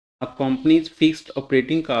A company's fixed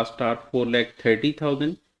operating costs are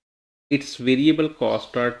 4,30,000. Its variable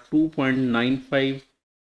costs are 2.95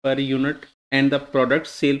 per unit and the product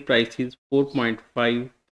sale price is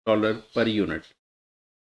 $4.5 per unit.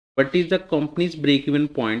 What is the company's break-even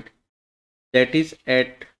point? That is,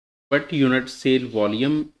 at what unit sale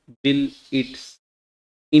volume will its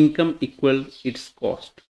income equal its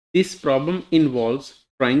cost? This problem involves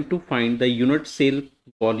trying to find the unit sale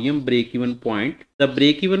volume break-even point. The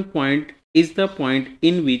break-even point is the point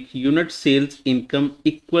in which unit sales income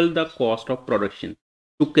equal the cost of production.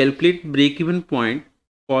 To calculate break-even point,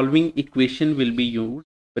 following equation will be used.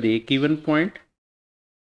 Break-even point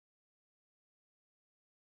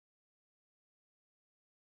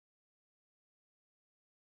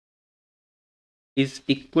is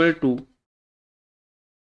equal to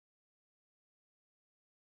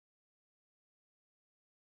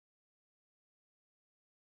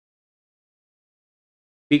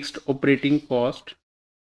fixed operating cost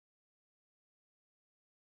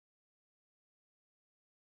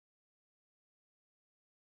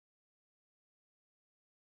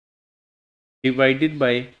divided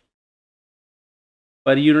by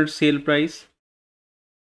per unit sale price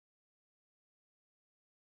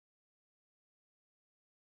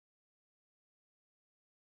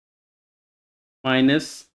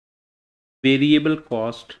minus variable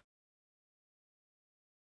cost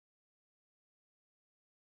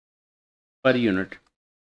per unit.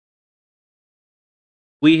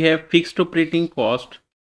 We have fixed operating cost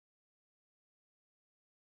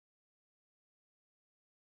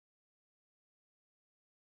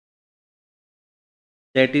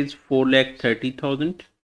that is 4,30,000.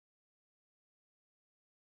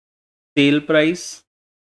 Sale price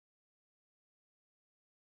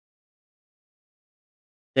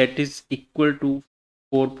that is equal to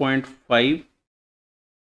 4.5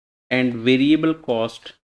 and variable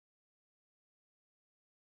cost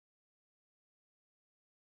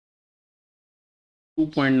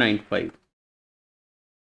 2.95.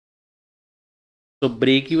 So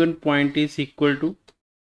break even point is equal to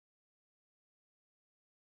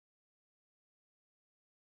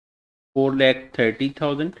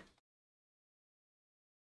 4,30,000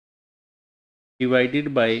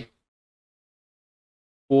 divided by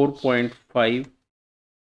 4.5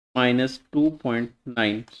 minus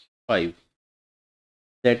 2.95,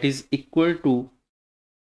 that is equal to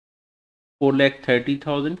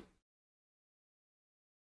 4,30,000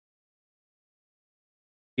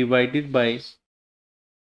 divided by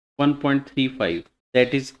 1.35,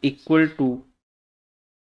 that is equal to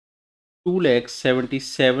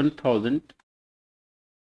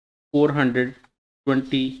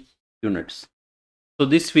 2,77,420 units. So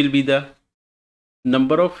this will be the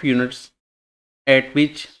number of units at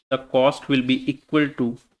which the cost will be equal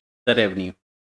to the revenue.